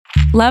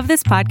Love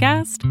this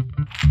podcast?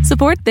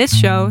 Support this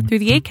show through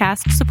the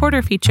Acast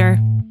supporter feature.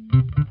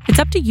 It's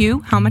up to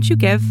you how much you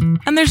give,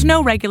 and there's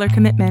no regular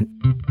commitment.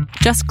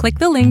 Just click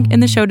the link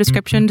in the show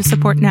description to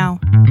support now.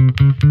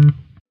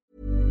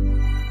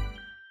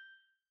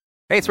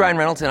 Hey, it's Ryan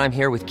Reynolds, and I'm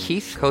here with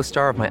Keith,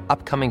 co-star of my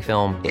upcoming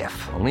film,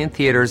 If, only in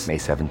theaters May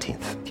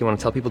 17th. Do you want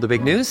to tell people the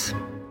big news?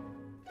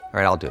 All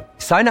right, I'll do it.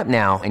 Sign up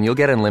now and you'll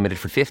get unlimited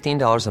for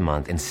 $15 a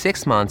month and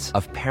 6 months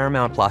of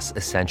Paramount Plus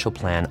Essential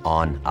Plan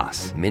on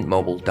us.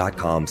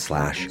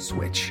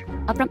 MintMobile.com/switch.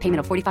 Upfront payment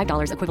of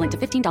 $45 equivalent to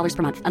 $15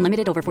 per month.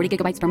 Unlimited over 40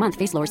 gigabytes per month.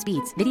 Face lower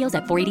speeds. Videos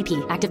at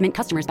 480p. Active Mint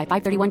customers by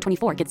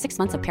 531.24 get 6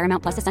 months of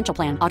Paramount Plus Essential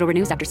Plan. Auto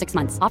renews after 6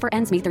 months. Offer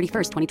ends May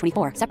 31st,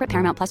 2024. Separate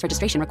Paramount Plus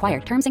registration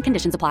required. Terms and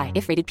conditions apply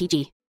if rated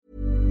PG.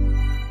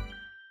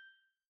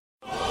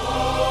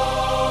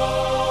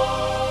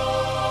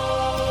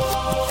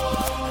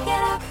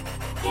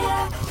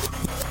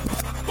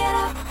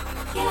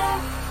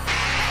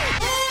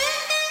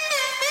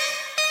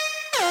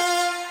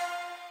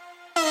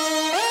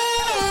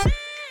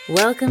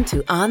 Welcome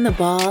to On the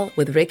Ball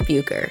with Rick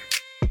Bucher.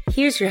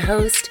 Here's your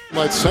host.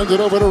 Let's send it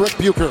over to Rick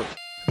Bucher.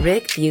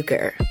 Rick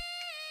Bucher.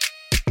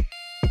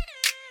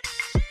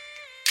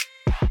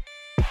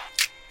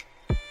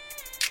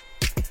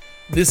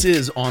 This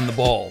is On the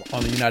Ball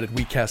on the United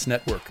WeCast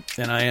Network,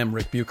 and I am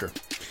Rick Bucher.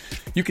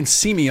 You can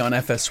see me on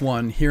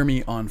FS1, hear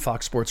me on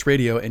Fox Sports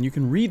Radio, and you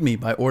can read me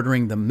by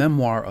ordering the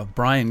memoir of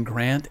Brian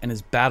Grant and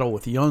his battle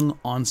with young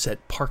onset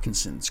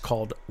Parkinson's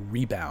called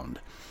Rebound.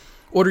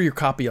 Order your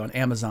copy on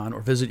Amazon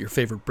or visit your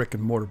favorite brick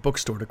and mortar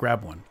bookstore to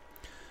grab one.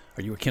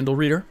 Are you a Kindle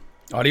reader?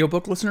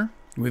 Audiobook listener?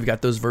 We've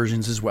got those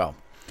versions as well.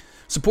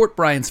 Support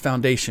Brian's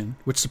foundation,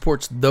 which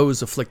supports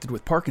those afflicted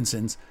with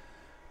Parkinson's,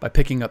 by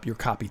picking up your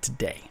copy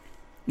today.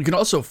 You can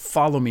also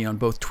follow me on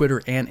both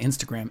Twitter and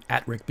Instagram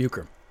at Rick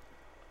Bucher.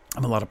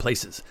 I'm a lot of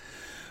places.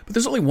 But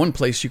there's only one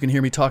place you can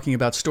hear me talking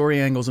about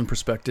story angles and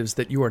perspectives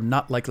that you are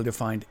not likely to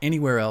find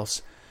anywhere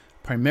else,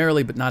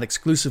 primarily but not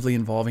exclusively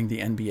involving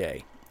the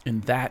NBA.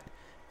 And that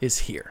is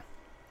here.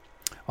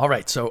 All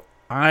right, so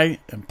I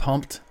am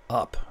pumped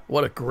up.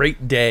 What a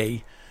great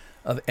day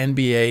of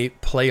NBA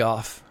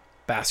playoff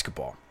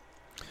basketball.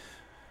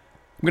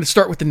 I'm going to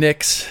start with the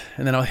Knicks,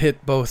 and then I'll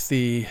hit both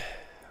the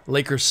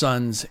Lakers,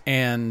 Suns,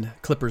 and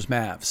Clippers,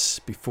 Mavs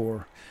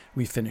before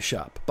we finish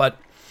up. But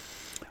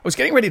I was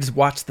getting ready to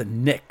watch the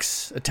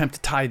Knicks attempt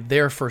to tie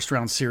their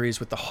first-round series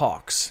with the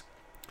Hawks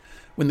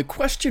when the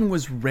question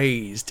was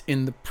raised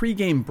in the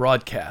pregame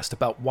broadcast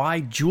about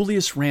why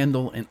Julius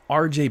Randle and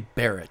RJ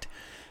Barrett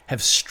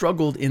have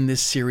struggled in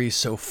this series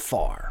so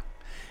far.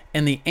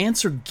 And the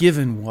answer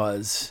given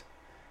was,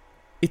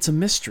 it's a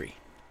mystery.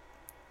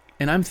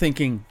 And I'm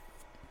thinking,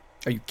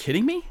 are you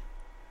kidding me?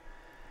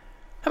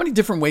 How many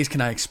different ways can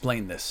I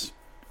explain this?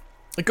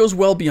 It goes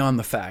well beyond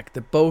the fact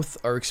that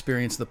both are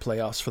experiencing the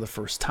playoffs for the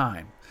first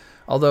time,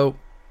 although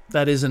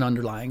that is an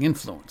underlying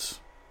influence.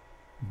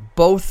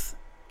 Both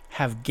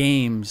have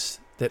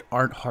games that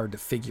aren't hard to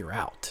figure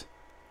out.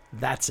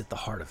 That's at the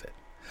heart of it.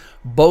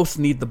 Both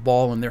need the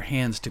ball in their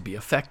hands to be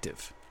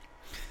effective.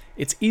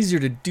 It's easier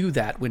to do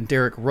that when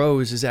Derrick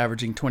Rose is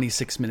averaging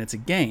 26 minutes a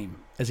game,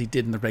 as he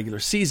did in the regular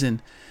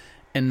season,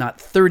 and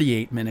not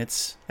 38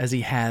 minutes as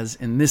he has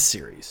in this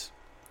series.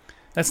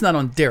 That's not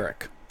on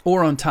Derrick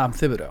or on Tom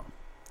Thibodeau.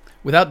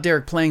 Without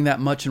Derrick playing that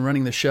much and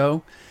running the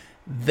show,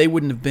 they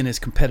wouldn't have been as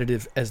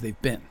competitive as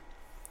they've been.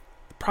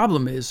 The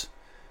problem is,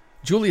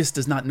 Julius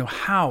does not know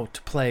how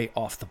to play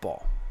off the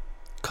ball.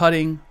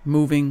 Cutting,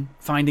 moving,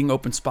 finding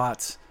open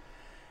spots.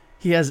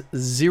 He has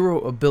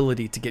zero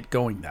ability to get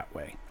going that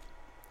way.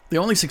 The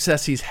only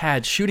success he's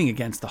had shooting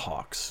against the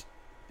Hawks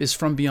is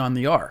from beyond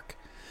the arc,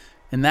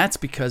 and that's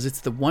because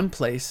it's the one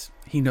place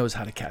he knows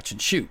how to catch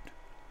and shoot.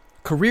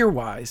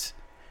 Career-wise,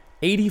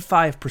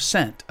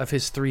 85% of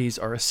his threes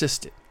are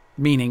assisted,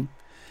 meaning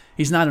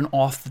he's not an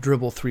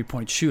off-the-dribble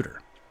three-point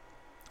shooter.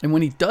 And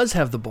when he does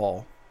have the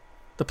ball,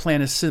 the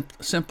plan is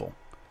simple.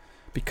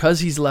 Because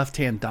he's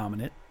left-hand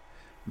dominant,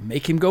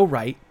 make him go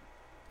right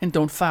and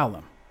don't foul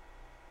him.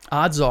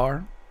 Odds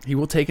are he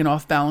will take an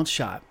off-balance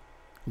shot,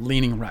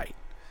 leaning right.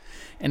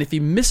 And if he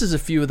misses a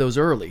few of those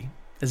early,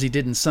 as he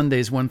did in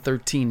Sunday's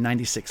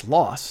 113-96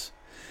 loss,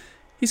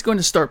 he's going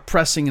to start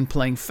pressing and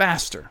playing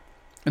faster,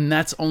 and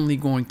that's only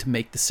going to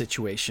make the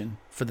situation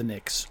for the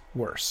Knicks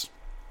worse,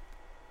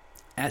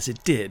 as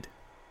it did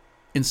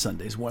in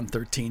Sunday's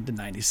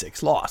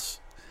 113-96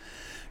 loss.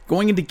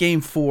 Going into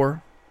Game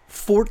 4,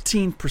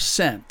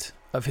 14%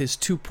 of his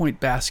two-point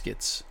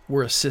baskets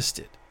were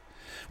assisted,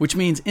 which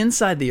means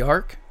inside the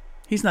arc,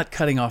 he's not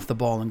cutting off the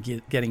ball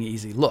and getting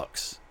easy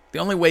looks. The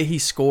only way he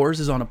scores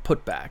is on a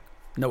putback,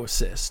 no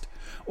assist,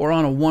 or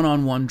on a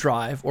one-on-one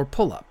drive or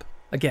pull-up,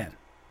 again,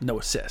 no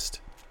assist.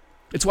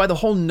 It's why the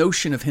whole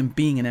notion of him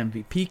being an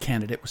MVP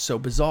candidate was so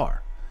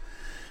bizarre.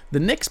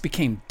 The Knicks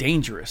became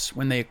dangerous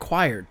when they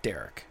acquired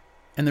Derrick,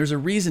 and there's a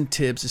reason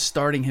Tibbs is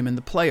starting him in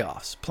the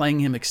playoffs, playing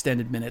him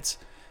extended minutes,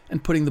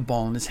 and putting the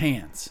ball in his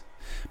hands.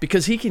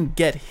 Because he can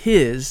get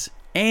his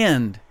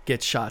and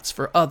get shots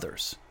for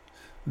others.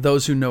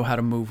 Those who know how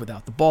to move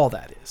without the ball,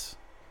 that is.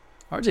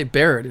 R.J.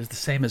 Barrett is the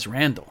same as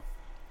Randall.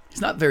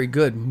 He's not very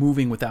good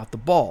moving without the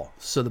ball,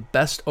 so the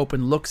best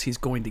open looks he's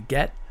going to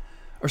get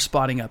are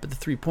spotting up at the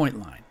three-point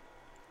line.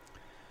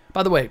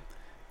 By the way,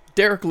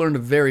 Derek learned a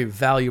very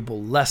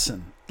valuable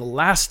lesson the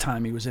last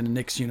time he was in a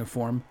Knicks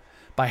uniform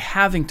by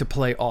having to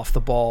play off the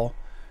ball,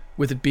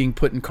 with it being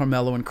put in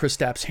Carmelo and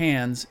Kristaps'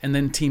 hands, and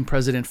then team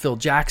president Phil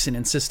Jackson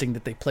insisting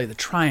that they play the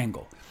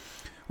triangle,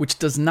 which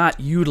does not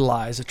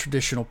utilize a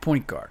traditional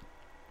point guard.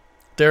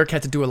 Derek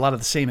had to do a lot of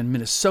the same in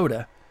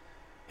Minnesota,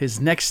 his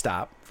next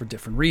stop, for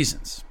different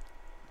reasons.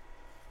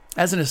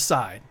 As an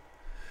aside,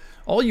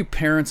 all you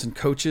parents and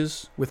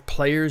coaches with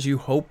players you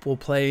hope will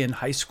play in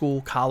high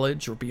school,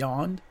 college, or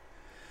beyond,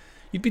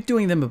 you'd be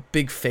doing them a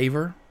big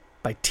favor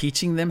by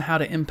teaching them how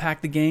to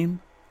impact the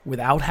game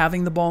without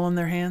having the ball in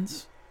their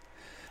hands.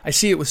 I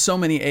see it with so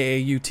many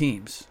AAU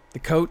teams. The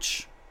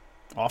coach,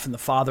 often the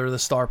father of the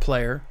star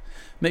player,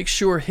 makes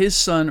sure his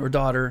son or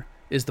daughter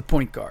is the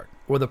point guard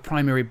or the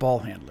primary ball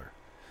handler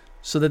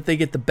so that they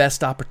get the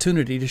best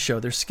opportunity to show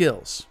their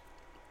skills.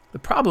 The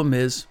problem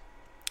is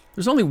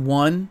there's only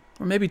one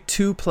or maybe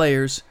two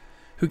players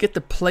who get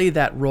to play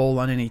that role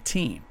on any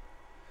team.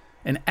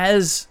 And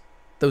as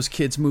those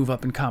kids move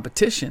up in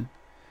competition,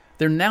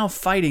 they're now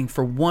fighting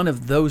for one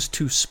of those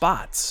two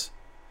spots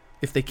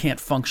if they can't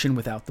function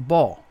without the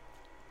ball.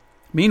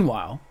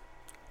 Meanwhile,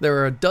 there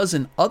are a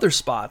dozen other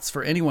spots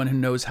for anyone who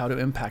knows how to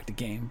impact a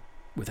game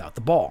without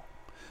the ball.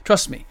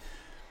 Trust me,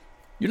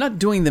 you're not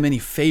doing them any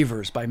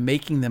favors by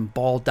making them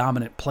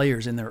ball-dominant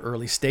players in their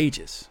early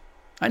stages.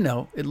 I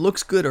know, it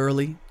looks good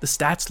early, the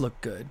stats look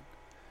good,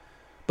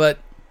 but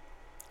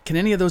can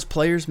any of those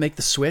players make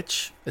the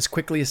switch as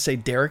quickly as, say,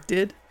 Derek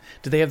did?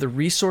 Do they have the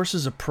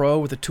resources a pro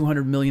with a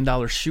 $200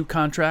 million shoe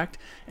contract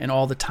and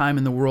all the time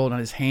in the world on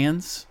his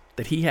hands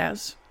that he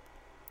has?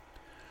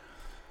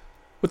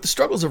 What the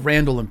struggles of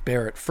Randall and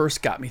Barrett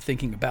first got me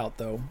thinking about,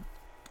 though,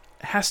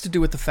 has to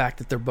do with the fact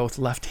that they're both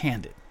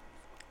left-handed,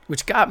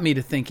 which got me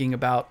to thinking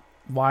about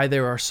why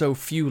there are so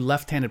few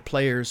left-handed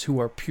players who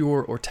are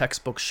pure or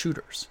textbook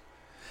shooters.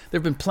 There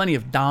have been plenty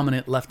of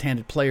dominant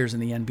left-handed players in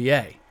the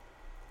NBA.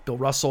 Bill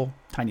Russell,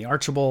 Tiny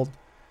Archibald,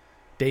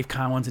 Dave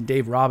Collins, and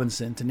Dave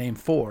Robinson, to name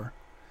four.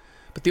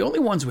 But the only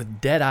ones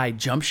with dead-eye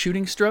jump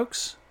shooting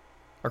strokes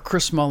are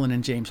Chris Mullin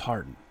and James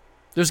Harden.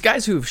 There's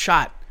guys who have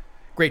shot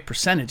great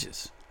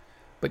percentages,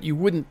 but you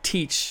wouldn't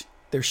teach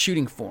their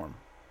shooting form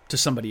to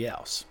somebody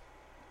else.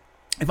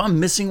 If I'm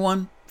missing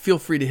one, feel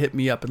free to hit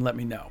me up and let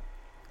me know.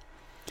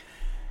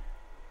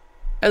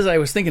 As I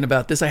was thinking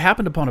about this, I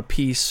happened upon a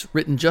piece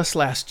written just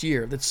last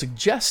year that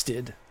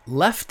suggested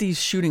lefties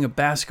shooting a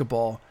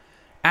basketball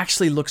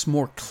actually looks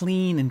more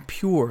clean and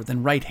pure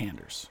than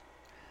right-handers.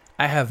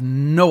 I have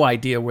no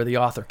idea where the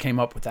author came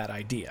up with that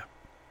idea.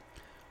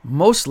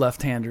 Most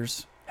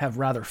left-handers have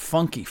rather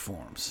funky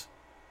forms.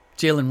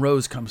 Jalen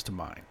Rose comes to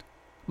mind.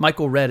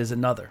 Michael Redd is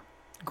another.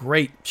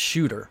 Great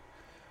shooter,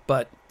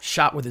 but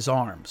shot with his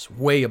arms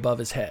way above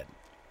his head.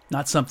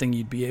 Not something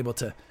you'd be able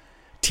to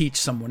teach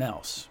someone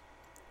else.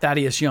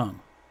 Thaddeus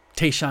Young,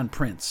 Tayshaun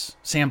Prince,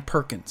 Sam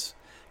Perkins,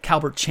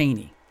 Calbert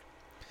Chaney.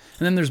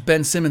 And then there's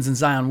Ben Simmons and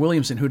Zion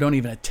Williamson, who don't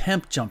even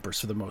attempt jumpers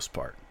for the most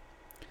part.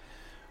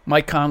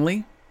 Mike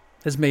Conley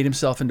has made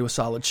himself into a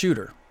solid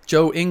shooter.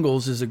 Joe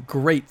Ingles is a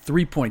great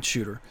three-point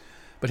shooter,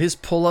 but his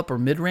pull-up or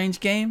mid-range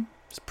game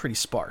is pretty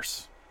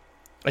sparse.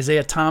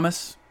 Isaiah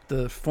Thomas,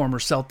 the former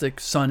Celtic,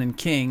 Sun, and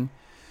King,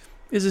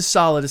 is as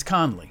solid as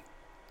Conley.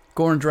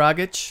 Goran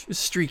Dragic is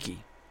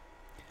streaky.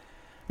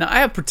 Now, I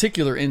have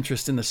particular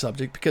interest in the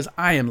subject because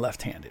I am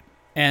left-handed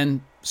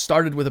and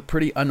started with a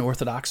pretty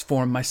unorthodox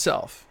form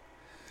myself,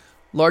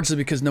 largely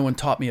because no one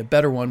taught me a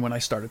better one when I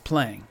started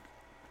playing.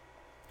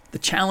 The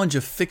challenge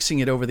of fixing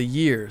it over the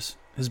years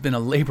has been a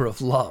labor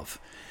of love,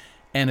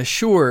 and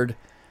assured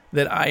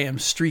that I am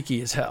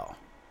streaky as hell.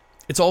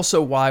 It's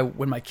also why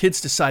when my kids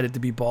decided to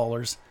be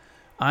ballers,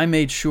 I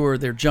made sure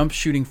their jump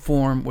shooting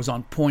form was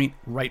on point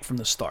right from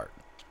the start.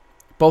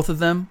 Both of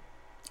them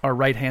are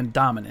right-hand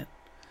dominant,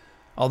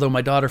 although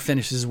my daughter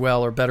finishes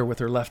well or better with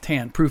her left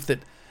hand, proof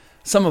that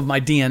some of my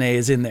DNA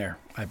is in there,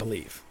 I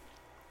believe.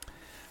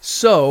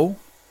 So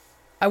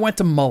I went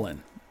to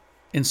Mullin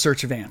in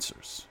search of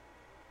answers.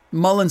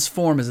 Mullin's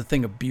form is a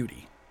thing of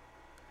beauty,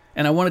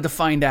 and I wanted to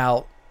find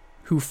out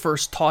who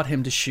first taught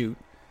him to shoot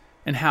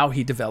and how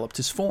he developed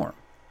his form.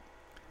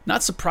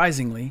 Not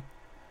surprisingly,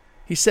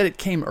 he said it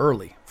came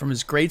early from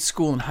his grade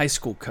school and high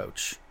school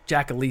coach,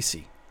 Jack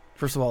Alisi.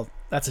 First of all,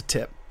 that's a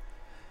tip.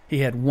 He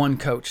had one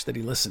coach that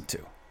he listened to,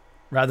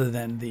 rather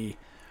than the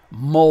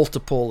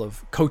multiple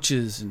of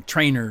coaches and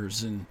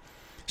trainers and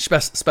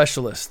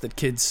specialists that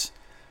kids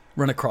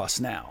run across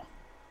now.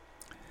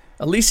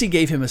 Alisi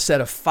gave him a set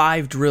of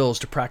 5 drills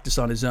to practice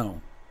on his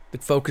own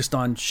that focused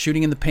on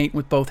shooting in the paint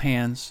with both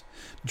hands,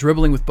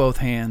 dribbling with both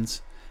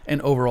hands,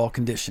 and overall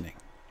conditioning.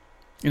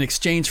 In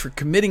exchange for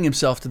committing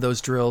himself to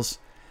those drills,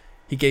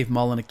 he gave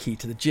Mullin a key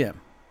to the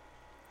gym.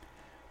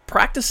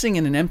 Practicing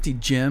in an empty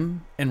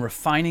gym and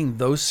refining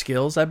those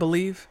skills, I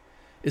believe,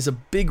 is a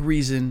big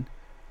reason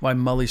why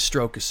Mully's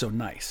stroke is so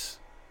nice.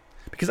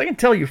 Because I can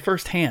tell you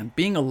firsthand,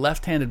 being a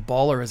left-handed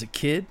baller as a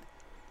kid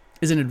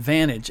is an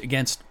advantage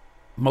against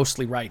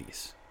mostly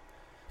righties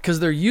because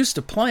they're used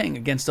to playing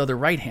against other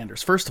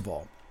right-handers, first of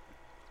all,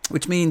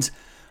 which means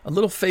a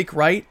little fake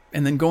right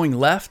and then going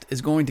left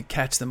is going to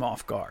catch them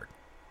off guard.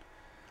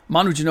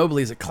 Manu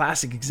Ginobili is a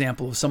classic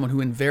example of someone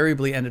who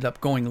invariably ended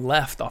up going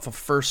left off a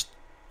first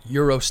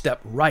Euro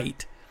step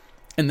right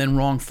and then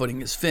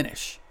wrong-footing his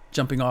finish,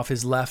 jumping off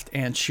his left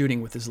and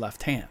shooting with his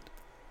left hand.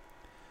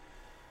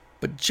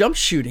 But jump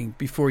shooting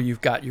before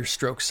you've got your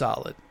stroke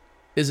solid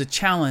is a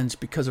challenge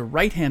because a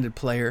right-handed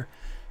player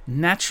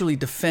naturally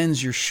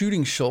defends your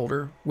shooting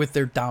shoulder with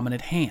their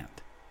dominant hand.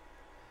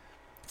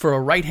 For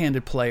a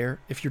right-handed player,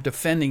 if you're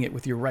defending it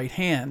with your right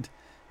hand,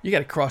 you got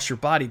to cross your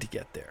body to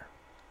get there.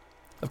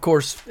 Of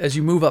course, as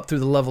you move up through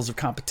the levels of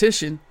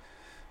competition,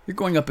 you're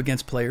going up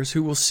against players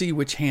who will see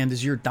which hand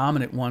is your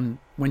dominant one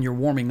when you're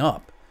warming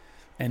up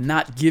and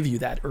not give you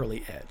that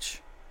early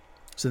edge.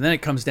 So then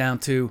it comes down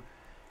to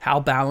how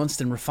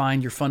balanced and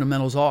refined your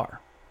fundamentals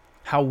are.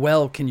 How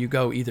well can you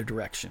go either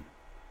direction?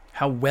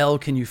 How well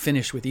can you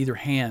finish with either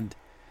hand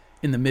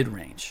in the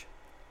mid-range?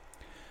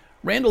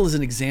 Randall is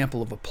an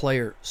example of a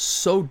player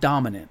so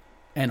dominant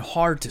and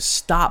hard to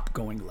stop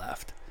going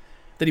left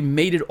that he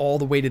made it all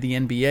the way to the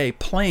NBA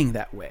playing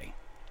that way.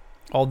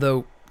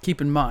 Although,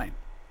 keep in mind,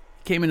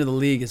 he came into the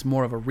league as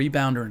more of a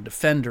rebounder and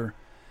defender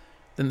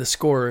than the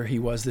scorer he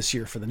was this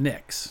year for the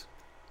Knicks.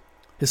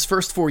 His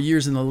first 4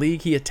 years in the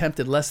league, he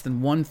attempted less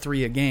than 1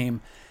 3 a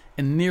game,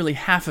 and nearly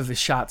half of his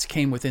shots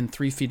came within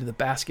 3 feet of the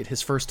basket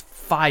his first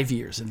 5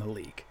 years in the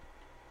league.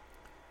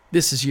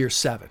 This is year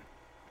 7.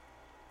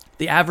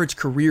 The average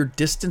career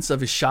distance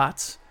of his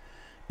shots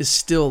is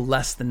still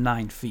less than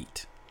 9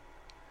 feet.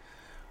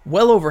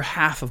 Well over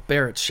half of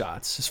Barrett's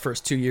shots, his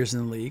first 2 years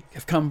in the league,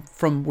 have come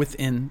from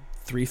within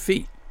 3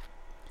 feet.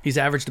 He's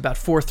averaged about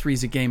 4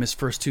 threes a game his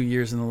first 2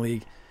 years in the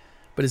league,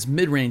 but his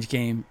mid-range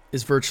game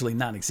is virtually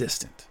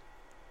non-existent.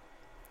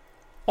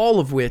 All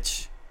of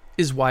which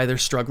is why they're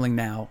struggling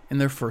now in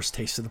their first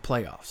taste of the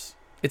playoffs.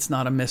 It's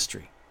not a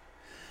mystery.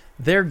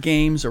 Their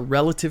games are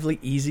relatively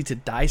easy to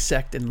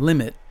dissect and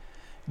limit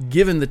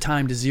given the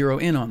time to zero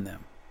in on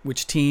them,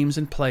 which teams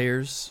and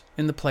players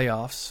in the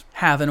playoffs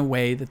have in a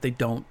way that they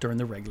don't during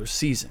the regular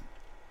season.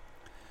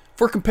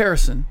 For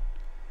comparison,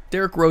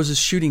 Derrick Rose's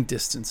shooting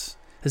distance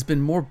has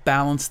been more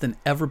balanced than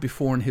ever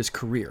before in his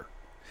career.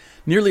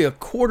 Nearly a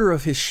quarter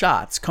of his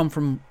shots come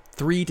from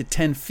 3 to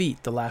 10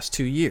 feet the last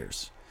 2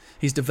 years.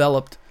 He's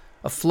developed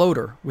a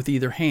floater with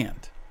either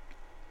hand.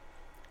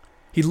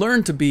 He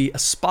learned to be a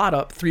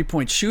spot-up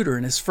three-point shooter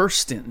in his first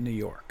stint in New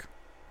York.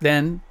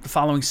 Then, the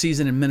following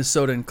season in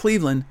Minnesota and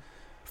Cleveland,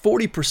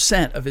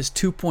 40% of his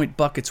 2-point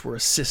buckets were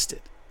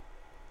assisted.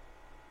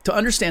 To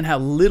understand how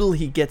little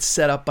he gets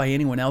set up by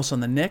anyone else on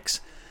the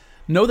Knicks,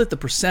 know that the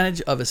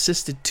percentage of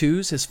assisted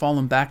twos has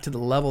fallen back to the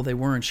level they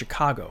were in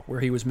Chicago, where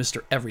he was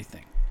Mr.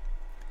 Everything.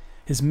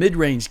 His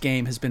mid-range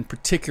game has been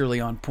particularly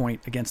on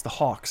point against the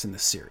Hawks in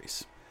this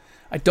series.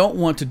 I don't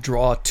want to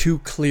draw too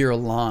clear a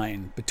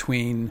line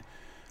between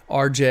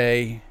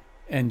RJ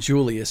and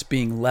Julius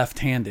being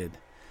left-handed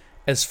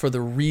as for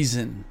the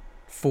reason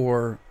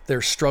for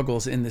their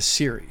struggles in this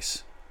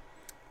series.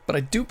 But I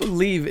do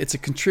believe it's a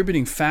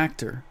contributing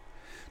factor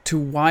to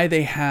why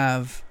they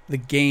have the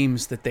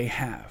games that they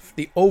have,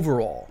 the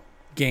overall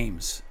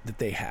games that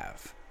they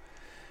have.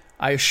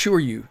 I assure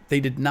you, they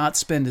did not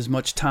spend as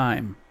much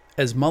time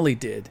as Mully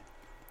did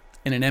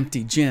in an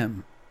empty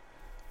gym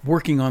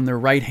working on their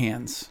right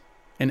hands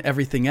and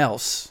everything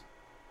else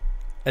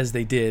as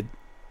they did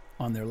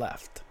on their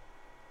left.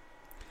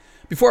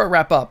 Before I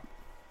wrap up,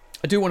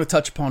 I do want to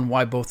touch upon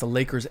why both the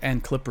Lakers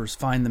and Clippers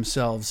find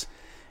themselves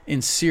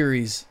in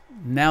series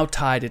now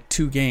tied at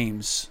 2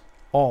 games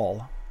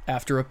all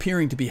after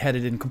appearing to be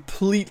headed in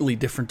completely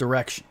different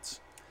directions.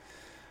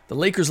 The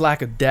Lakers'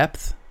 lack of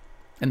depth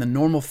and the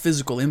normal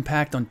physical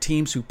impact on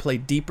teams who play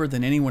deeper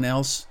than anyone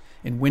else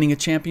in winning a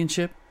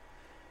championship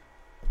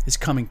is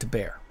coming to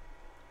bear.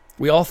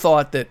 We all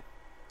thought that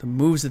the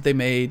moves that they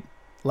made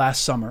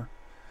last summer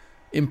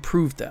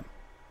improved them.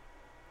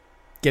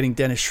 Getting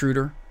Dennis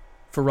Schroeder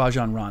for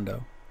Rajon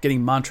Rondo,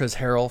 getting Montrezl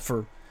Harrell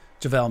for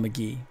JaVale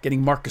McGee,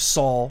 getting Marc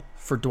Gasol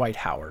for Dwight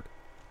Howard,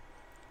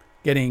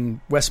 getting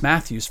Wes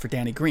Matthews for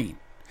Danny Green.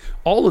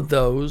 All of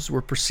those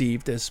were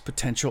perceived as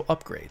potential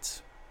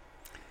upgrades.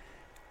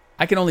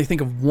 I can only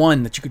think of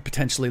one that you could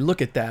potentially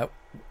look at that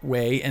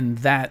way, and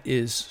that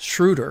is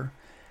Schroeder.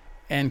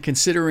 And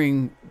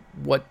considering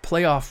what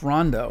playoff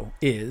Rondo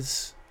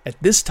is at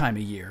this time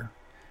of year,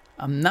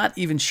 I'm not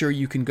even sure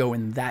you can go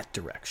in that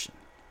direction.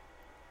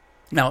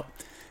 Now,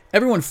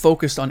 everyone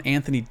focused on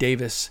Anthony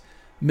Davis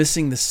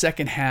missing the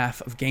second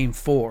half of Game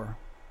 4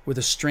 with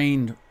a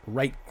strained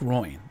right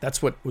groin.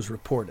 That's what was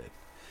reported.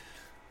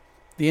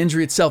 The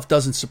injury itself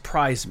doesn't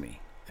surprise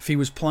me. If he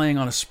was playing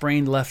on a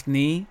sprained left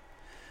knee,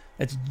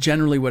 that's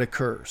generally what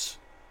occurs.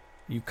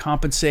 You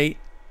compensate,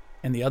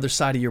 and the other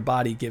side of your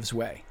body gives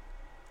way.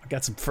 I've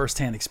got some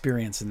firsthand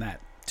experience in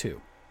that,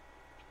 too.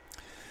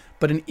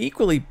 But an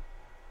equally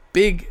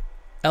big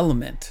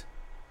element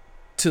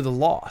to the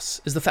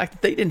loss is the fact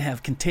that they didn't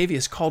have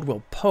Kentavious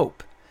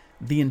Caldwell-Pope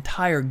the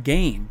entire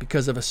game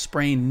because of a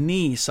sprained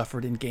knee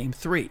suffered in Game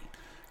 3.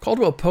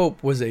 Caldwell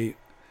Pope was a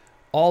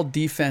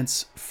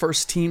all-defense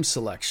first-team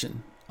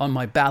selection on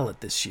my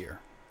ballot this year,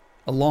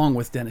 along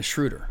with Dennis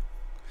Schroeder.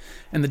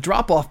 And the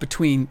drop-off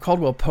between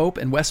Caldwell Pope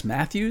and Wes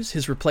Matthews,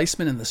 his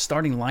replacement in the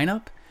starting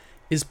lineup,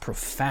 is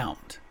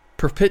profound,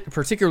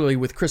 particularly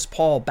with Chris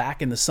Paul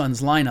back in the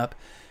Suns lineup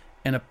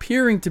and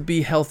appearing to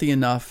be healthy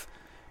enough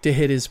to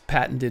hit his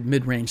patented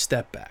mid-range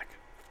step back.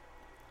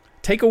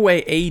 Take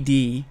away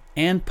AD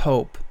and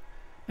Pope,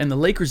 and the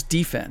Lakers'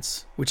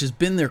 defense, which has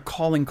been their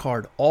calling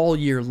card all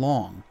year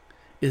long,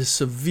 is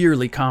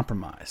severely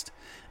compromised,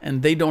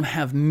 and they don't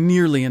have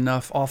nearly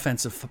enough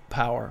offensive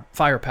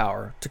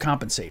firepower to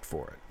compensate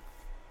for it.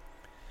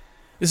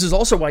 This is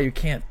also why you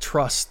can't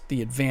trust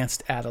the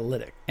advanced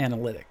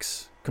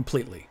analytics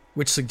completely,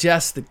 which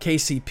suggests that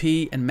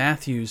KCP and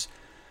Matthews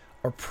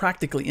are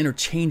practically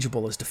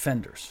interchangeable as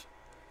defenders.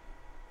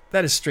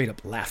 That is straight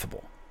up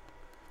laughable.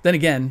 Then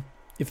again,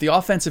 if the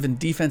offensive and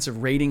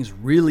defensive ratings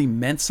really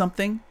meant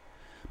something,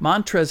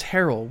 Montrezl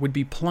Harrell would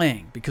be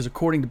playing because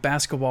according to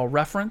Basketball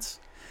Reference,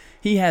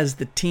 he has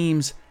the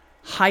team's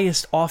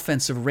highest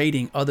offensive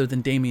rating other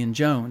than Damian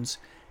Jones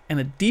and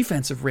a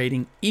defensive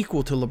rating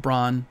equal to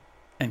LeBron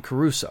and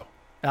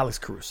Alex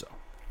Caruso.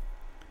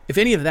 If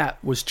any of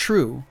that was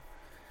true,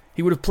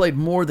 he would have played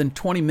more than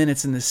 20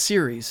 minutes in this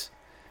series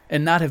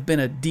and not have been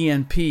a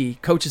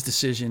DNP coach's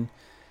decision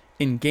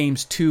in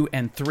games 2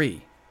 and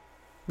 3,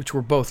 which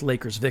were both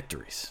Lakers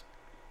victories.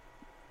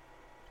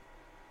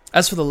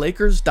 As for the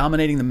Lakers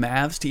dominating the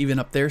Mavs to even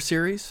up their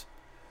series,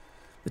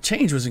 the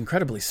change was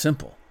incredibly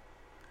simple.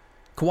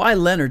 Kawhi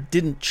Leonard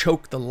didn't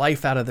choke the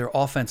life out of their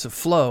offensive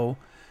flow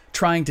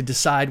trying to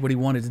decide what he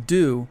wanted to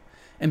do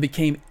and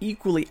became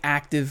equally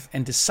active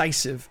and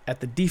decisive at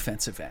the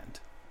defensive end.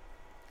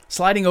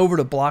 Sliding over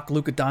to block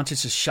Luka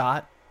Doncic's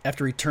shot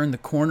after he turned the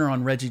corner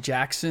on Reggie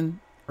Jackson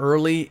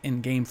early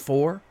in Game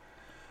 4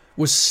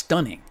 was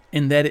stunning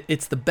in that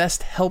it's the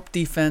best help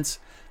defense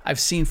I've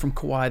seen from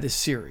Kawhi this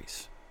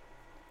series.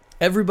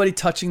 Everybody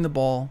touching the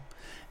ball,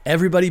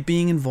 everybody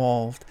being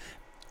involved,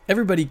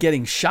 everybody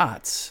getting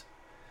shots,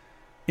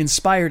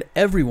 inspired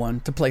everyone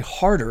to play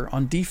harder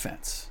on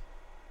defense.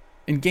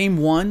 In Game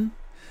 1,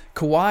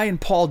 Kawhi and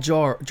Paul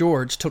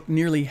George took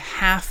nearly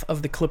half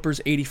of the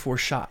Clippers' 84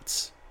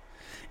 shots.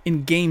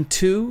 In Game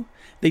 2,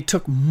 they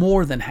took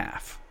more than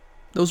half.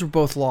 Those were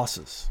both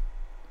losses.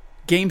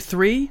 Game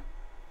 3,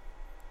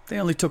 they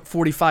only took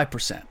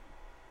 45%.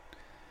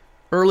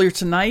 Earlier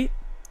tonight,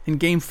 in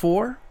Game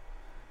 4,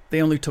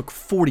 they only took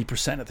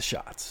 40% of the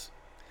shots.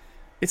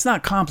 It's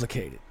not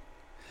complicated.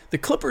 The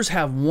Clippers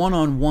have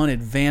one-on-one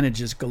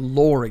advantages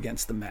galore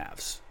against the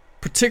Mavs,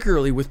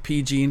 particularly with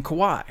PG and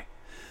Kawhi.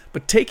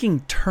 But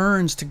taking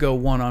turns to go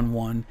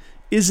one-on-one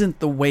isn't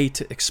the way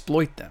to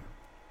exploit them.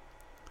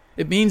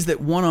 It means that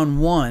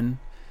one-on-one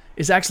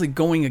is actually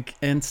going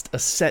against a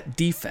set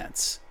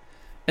defense,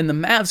 and the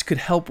Mavs could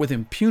help with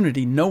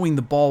impunity knowing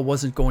the ball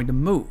wasn't going to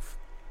move.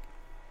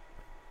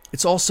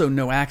 It's also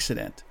no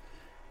accident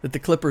that the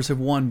Clippers have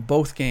won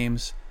both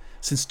games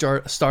since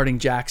starting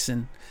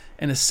Jackson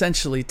and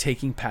essentially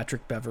taking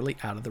Patrick Beverley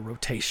out of the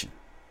rotation.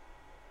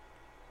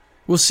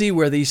 We'll see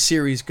where these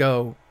series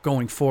go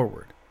going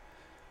forward.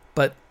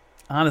 But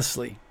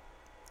honestly,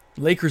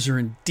 Lakers are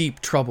in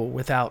deep trouble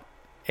without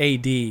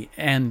AD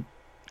and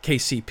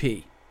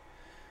KCP.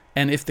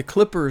 And if the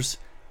Clippers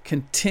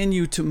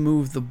continue to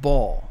move the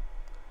ball,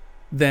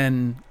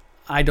 then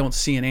I don't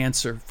see an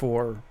answer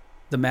for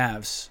the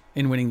Mavs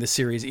in winning the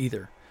series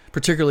either,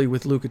 particularly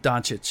with Luka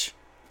Doncic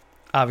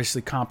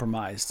obviously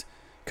compromised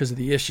because of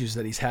the issues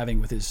that he's having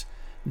with his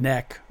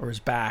neck or his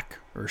back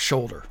or his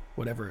shoulder,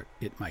 whatever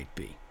it might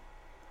be.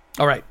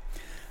 All right,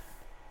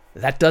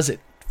 that does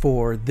it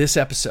for this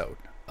episode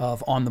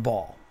of On the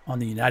Ball on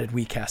the United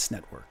WeCast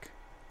Network.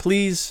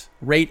 Please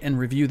rate and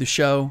review the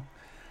show.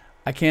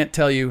 I can't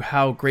tell you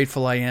how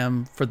grateful I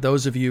am for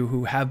those of you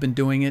who have been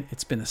doing it.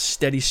 It's been a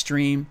steady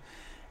stream,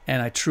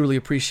 and I truly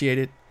appreciate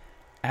it,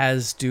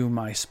 as do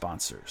my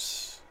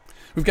sponsors.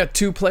 We've got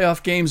 2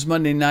 playoff games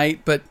Monday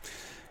night, but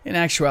in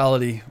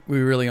actuality, we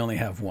really only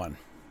have one.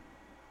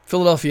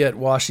 Philadelphia at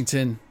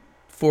Washington,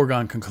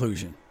 foregone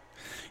conclusion.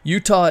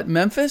 Utah at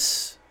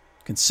Memphis,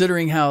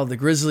 considering how the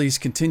Grizzlies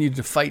continued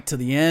to fight to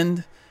the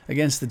end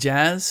against the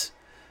Jazz,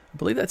 I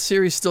believe that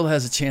series still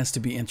has a chance to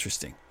be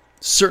interesting.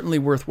 Certainly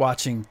worth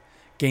watching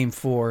Game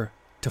 4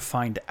 to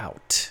find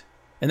out.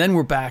 And then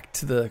we're back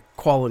to the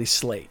quality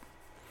slate.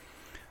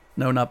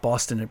 No, not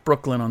Boston at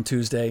Brooklyn on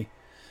Tuesday,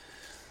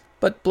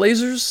 but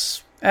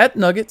Blazers at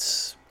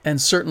Nuggets,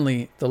 and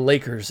certainly the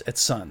Lakers at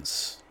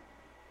Suns.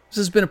 This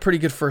has been a pretty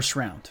good first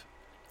round,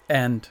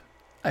 and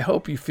I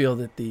hope you feel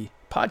that the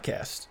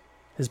podcast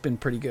has been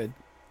pretty good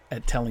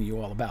at telling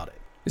you all about it.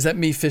 Is that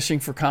me fishing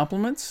for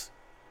compliments?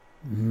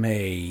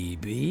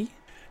 Maybe.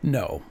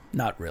 No,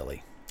 not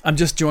really. I'm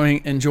just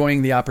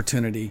enjoying the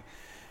opportunity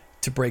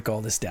to break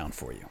all this down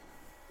for you.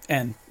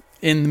 And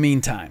in the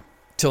meantime,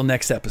 till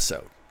next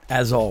episode,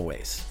 as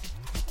always,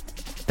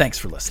 thanks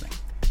for listening.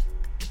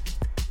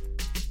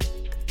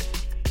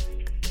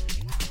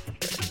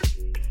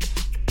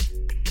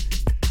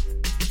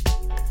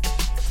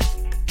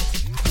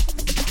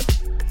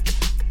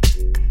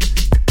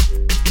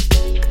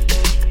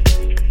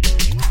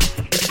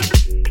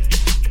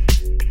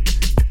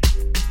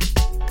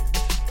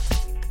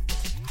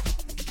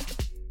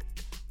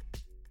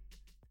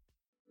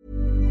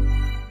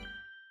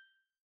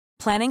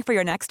 Planning for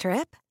your next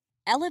trip?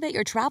 Elevate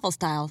your travel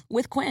style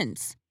with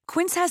Quince.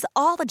 Quince has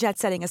all the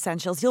jet-setting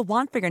essentials you'll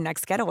want for your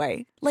next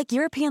getaway, like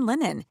European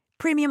linen,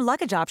 premium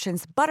luggage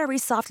options, buttery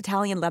soft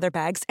Italian leather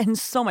bags, and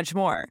so much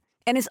more.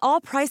 And is all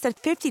priced at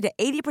 50 to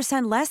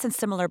 80% less than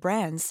similar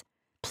brands.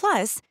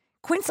 Plus,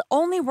 Quince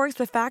only works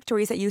with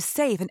factories that use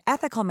safe and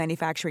ethical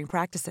manufacturing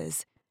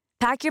practices.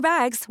 Pack your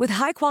bags with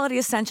high-quality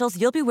essentials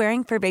you'll be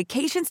wearing for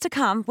vacations to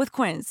come with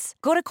Quince.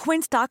 Go to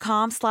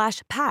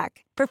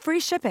quince.com/pack for free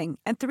shipping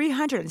and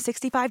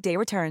 365-day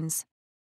returns.